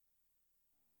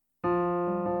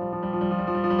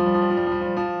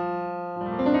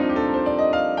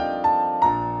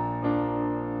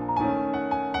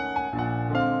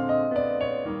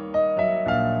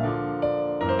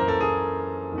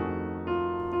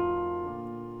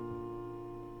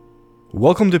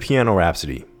Welcome to Piano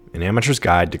Rhapsody, an amateur's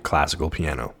guide to classical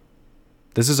piano.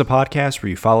 This is a podcast where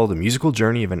you follow the musical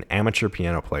journey of an amateur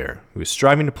piano player who is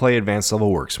striving to play advanced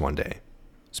level works one day.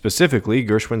 Specifically,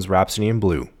 Gershwin's Rhapsody in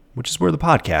Blue, which is where the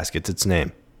podcast gets its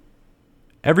name.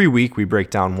 Every week, we break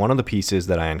down one of the pieces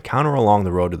that I encounter along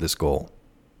the road to this goal,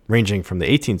 ranging from the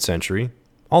 18th century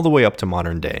all the way up to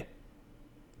modern day.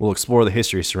 We'll explore the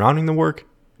history surrounding the work,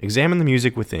 examine the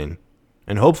music within,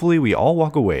 and hopefully we all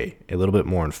walk away a little bit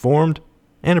more informed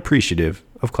and appreciative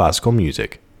of classical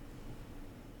music.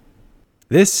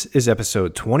 This is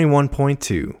episode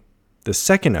 21.2, the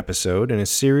second episode in a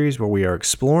series where we are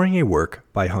exploring a work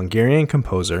by Hungarian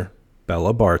composer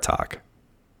Bela Bartók,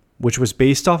 which was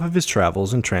based off of his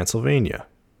travels in Transylvania,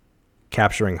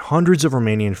 capturing hundreds of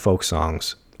Romanian folk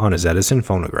songs on his Edison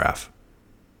phonograph.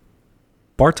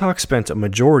 Bartók spent a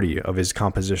majority of his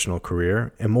compositional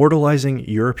career immortalizing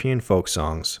European folk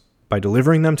songs by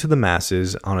delivering them to the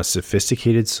masses on a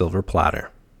sophisticated silver platter.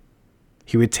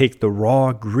 He would take the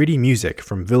raw, gritty music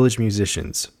from village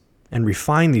musicians and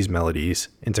refine these melodies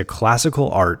into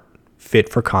classical art fit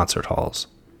for concert halls.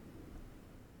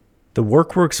 The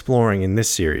work we're exploring in this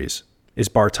series is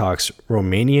Bartók's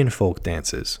Romanian folk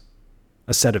dances,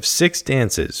 a set of 6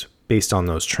 dances based on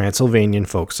those Transylvanian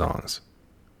folk songs.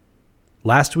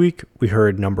 Last week, we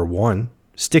heard number 1,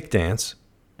 Stick Dance,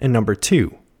 and number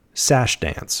 2, Sash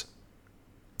Dance.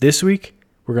 This week,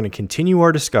 we're going to continue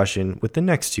our discussion with the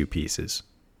next 2 pieces,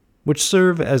 which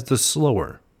serve as the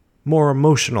slower, more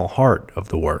emotional heart of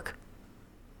the work.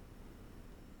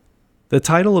 The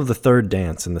title of the third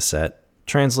dance in the set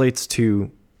translates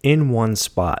to In One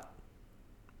Spot.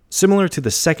 Similar to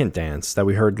the second dance that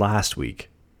we heard last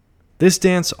week, this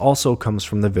dance also comes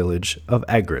from the village of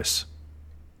Egres.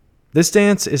 This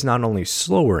dance is not only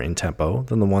slower in tempo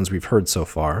than the ones we've heard so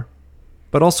far,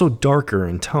 but also darker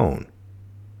in tone.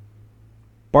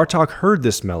 Bartók heard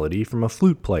this melody from a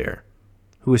flute player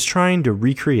who was trying to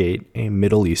recreate a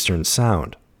Middle Eastern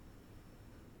sound.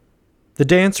 The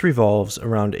dance revolves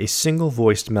around a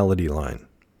single-voiced melody line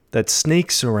that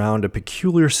snakes around a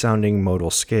peculiar-sounding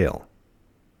modal scale,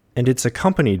 and it's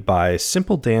accompanied by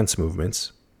simple dance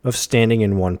movements of standing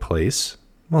in one place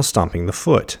while stomping the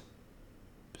foot,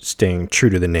 staying true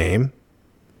to the name,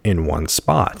 in one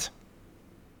spot.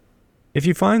 If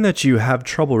you find that you have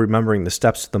trouble remembering the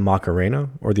steps to the Macarena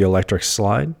or the electric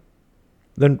slide,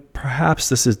 then perhaps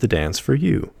this is the dance for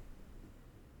you.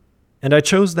 And I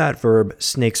chose that verb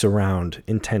snakes around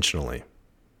intentionally,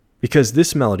 because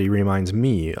this melody reminds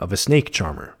me of a snake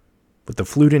charmer, with the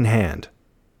flute in hand,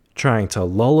 trying to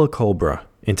lull a cobra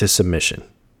into submission.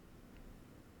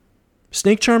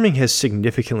 Snake charming has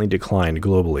significantly declined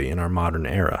globally in our modern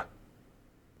era,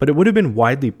 but it would have been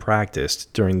widely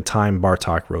practiced during the time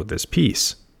Bartók wrote this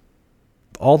piece,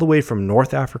 all the way from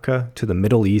North Africa to the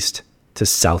Middle East to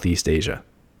Southeast Asia.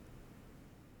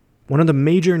 One of the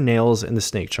major nails in the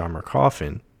snake charmer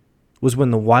coffin was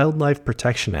when the Wildlife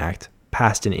Protection Act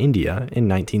passed in India in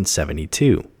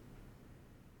 1972.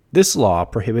 This law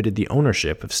prohibited the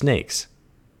ownership of snakes,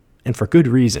 and for good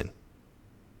reason.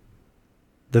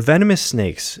 The venomous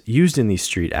snakes used in these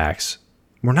street acts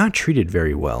were not treated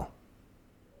very well.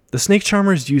 The snake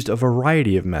charmers used a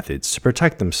variety of methods to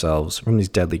protect themselves from these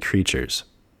deadly creatures,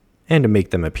 and to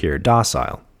make them appear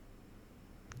docile.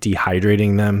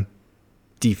 Dehydrating them,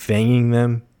 defanging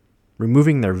them,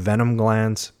 removing their venom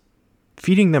glands,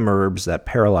 feeding them herbs that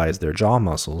paralyzed their jaw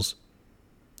muscles,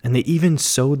 and they even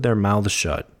sewed their mouths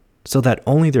shut so that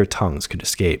only their tongues could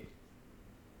escape.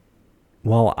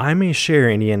 While I may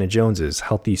share Indiana Jones's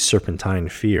healthy serpentine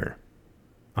fear,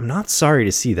 I'm not sorry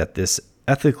to see that this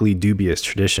ethically dubious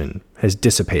tradition has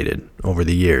dissipated over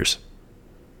the years.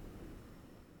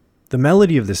 The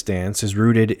melody of this dance is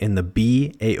rooted in the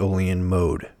B-Aeolian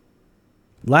mode.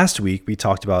 Last week we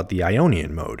talked about the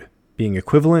Ionian mode, being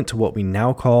equivalent to what we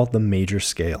now call the major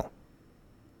scale.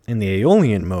 And the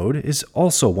Aeolian mode is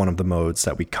also one of the modes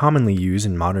that we commonly use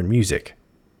in modern music,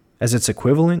 as it's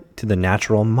equivalent to the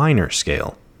natural minor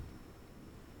scale.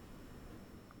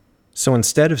 So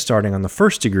instead of starting on the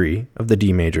first degree of the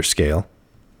D major scale,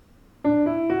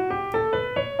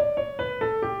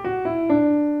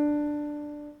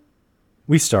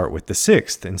 we start with the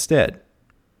 6th instead,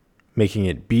 making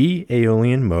it B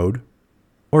Aeolian mode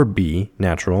or B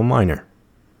natural minor.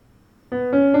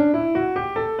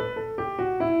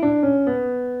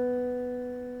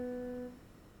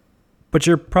 But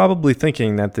you're probably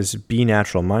thinking that this B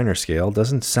natural minor scale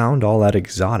doesn't sound all that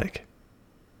exotic.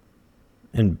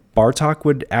 And Bartók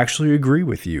would actually agree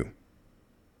with you.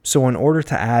 So in order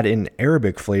to add an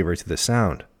Arabic flavor to the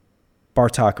sound,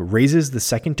 Bartók raises the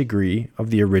second degree of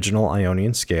the original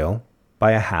Ionian scale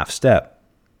by a half step.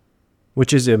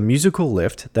 which is a musical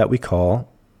lift that we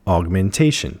call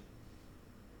augmentation.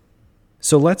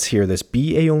 So let's hear this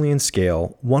B Aeolian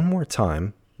scale one more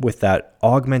time with that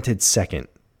augmented second,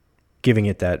 giving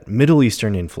it that Middle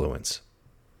Eastern influence.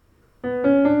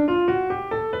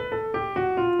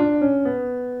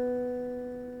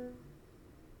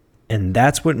 And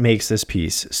that's what makes this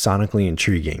piece sonically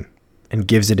intriguing and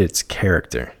gives it its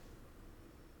character.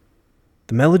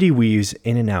 The melody weaves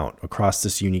in and out across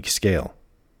this unique scale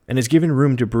and is given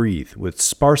room to breathe with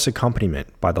sparse accompaniment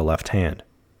by the left hand.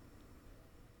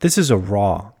 This is a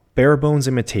raw, bare-bones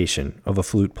imitation of a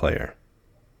flute player,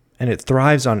 and it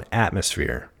thrives on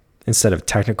atmosphere instead of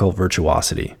technical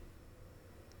virtuosity.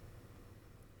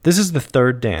 This is the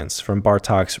third dance from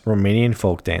Bartók's Romanian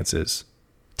folk dances,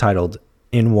 titled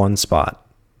In One Spot.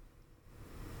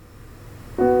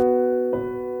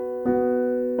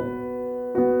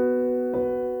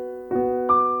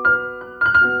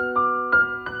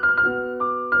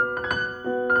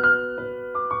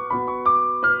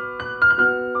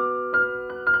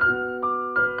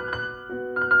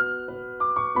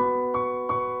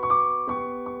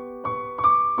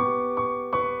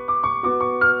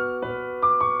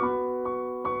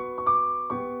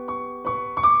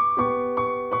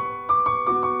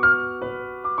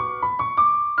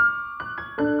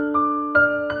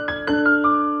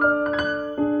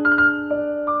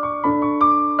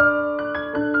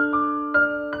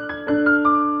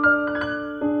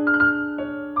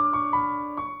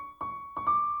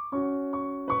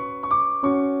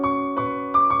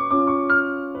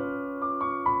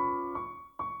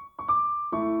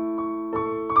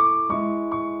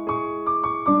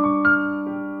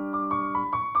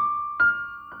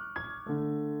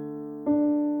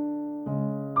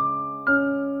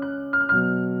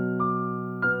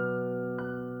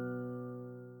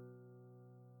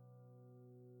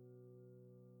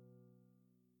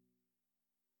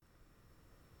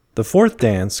 The fourth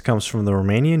dance comes from the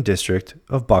Romanian district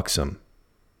of Buxom,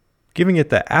 giving it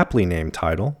the aptly named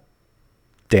title,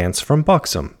 Dance from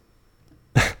Buxom.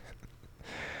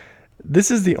 This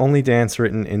is the only dance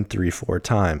written in 3/4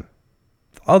 time.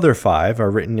 The other 5 are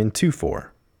written in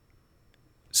 2/4.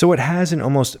 So it has an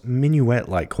almost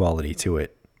minuet-like quality to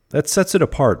it that sets it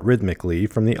apart rhythmically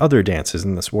from the other dances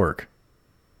in this work.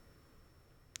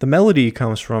 The melody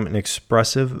comes from an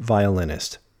expressive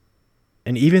violinist.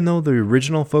 And even though the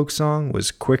original folk song was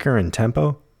quicker in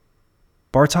tempo,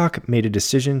 Bartók made a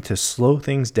decision to slow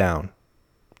things down,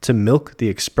 to milk the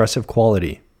expressive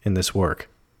quality in this work.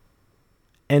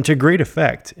 And to great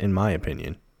effect, in my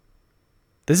opinion.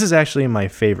 This is actually my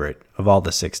favorite of all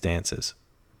the 6 dances.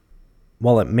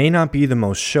 While it may not be the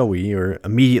most showy or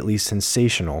immediately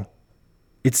sensational,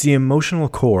 it's the emotional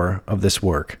core of this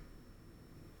work.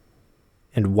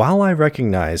 And while I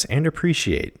recognize and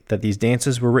appreciate that these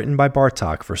dances were written by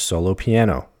Bartók for solo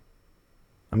piano,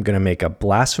 I'm going to make a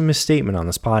blasphemous statement on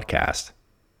this podcast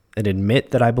and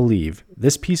admit that I believe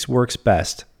this piece works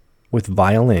best with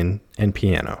violin and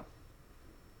piano.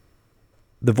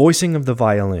 The voicing of the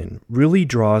violin really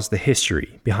draws the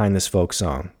history behind this folk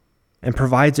song and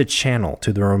provides a channel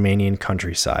to the Romanian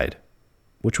countryside,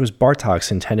 which was Bartók's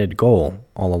intended goal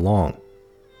all along.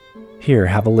 Here,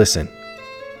 have a listen.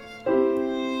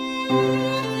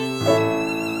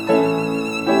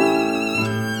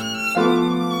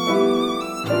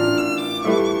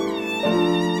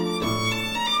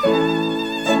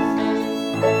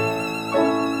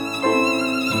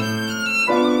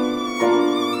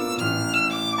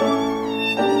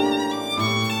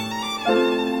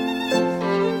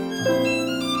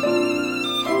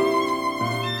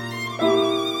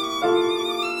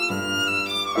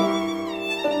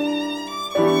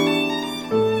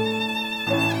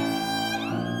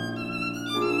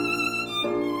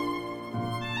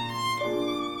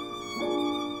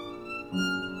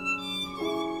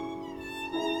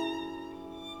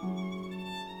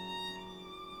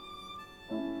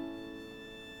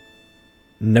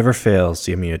 Never fails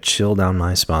to give me a chill down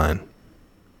my spine.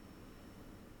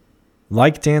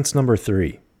 Like dance number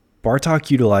 3,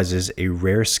 Bartók utilizes a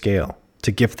rare scale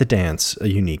to give the dance a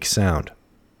unique sound.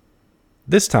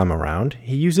 This time around,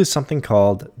 he uses something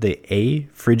called the A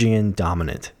Phrygian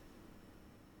dominant.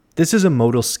 This is a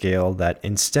modal scale that,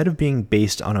 instead of being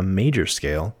based on a major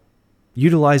scale,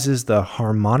 utilizes the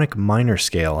harmonic minor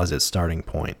scale as its starting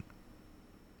point.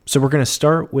 So we're going to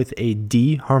start with a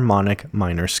D harmonic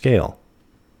minor scale.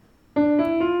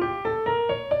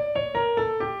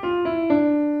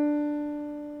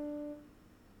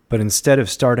 But instead of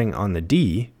starting on the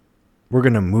D, we're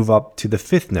going to move up to the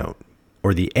 5th note,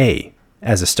 or the A,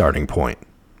 as a starting point.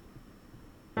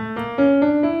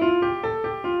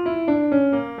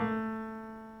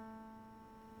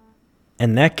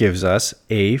 And that gives us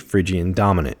A Phrygian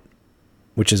dominant,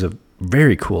 which is a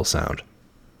very cool sound.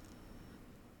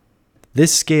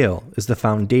 This scale is the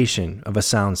foundation of a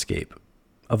soundscape,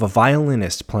 of a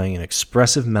violinist playing an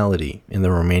expressive melody in the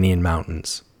Romanian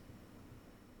mountains.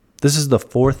 This is the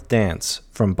fourth dance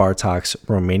from Bartók's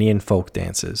Romanian folk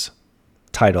dances,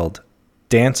 titled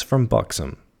Dance from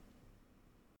Buxom.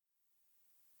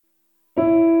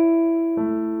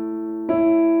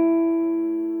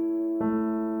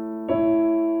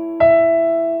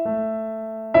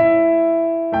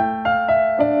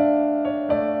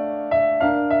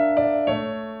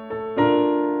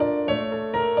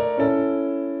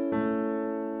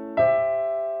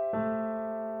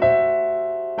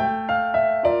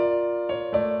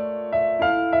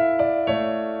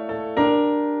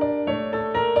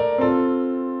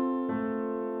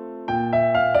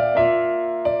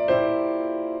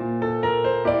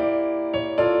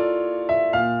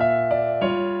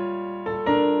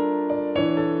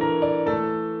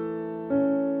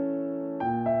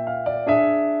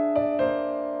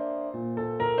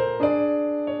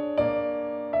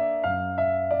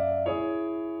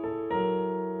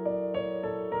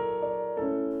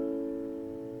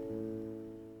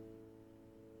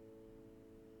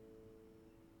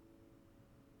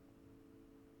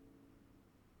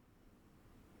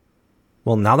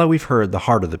 Well, now that we've heard the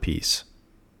heart of the piece,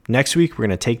 next week we're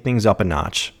going to take things up a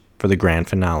notch for the grand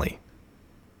finale.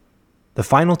 The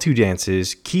final two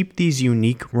dances keep these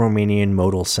unique Romanian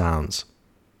modal sounds,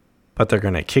 but they're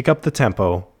going to kick up the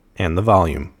tempo and the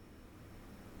volume.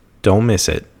 Don't miss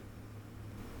it.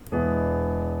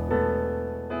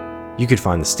 You could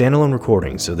find the standalone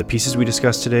recordings of the pieces we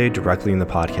discussed today directly in the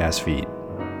podcast feed.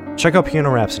 Check out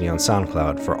Piano Rhapsody on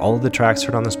SoundCloud for all of the tracks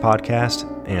heard on this podcast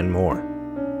and more.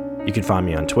 You can find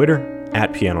me on Twitter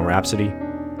 @Piano Rhapsody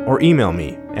or email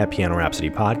me at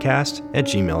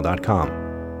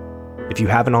pianorhapsodypodcast@gmail.com. If you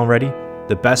haven't already,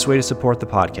 the best way to support the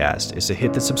podcast is to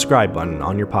hit the subscribe button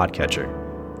on your podcatcher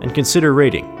and consider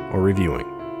rating or reviewing.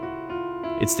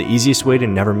 It's the easiest way to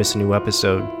never miss a new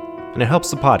episode, and it helps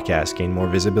the podcast gain more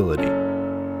visibility.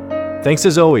 Thanks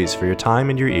as always for your time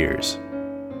and your ears.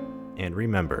 And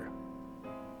remember,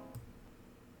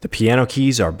 the piano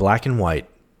keys are black and white,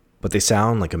 but they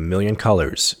sound like a million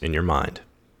colors in your mind.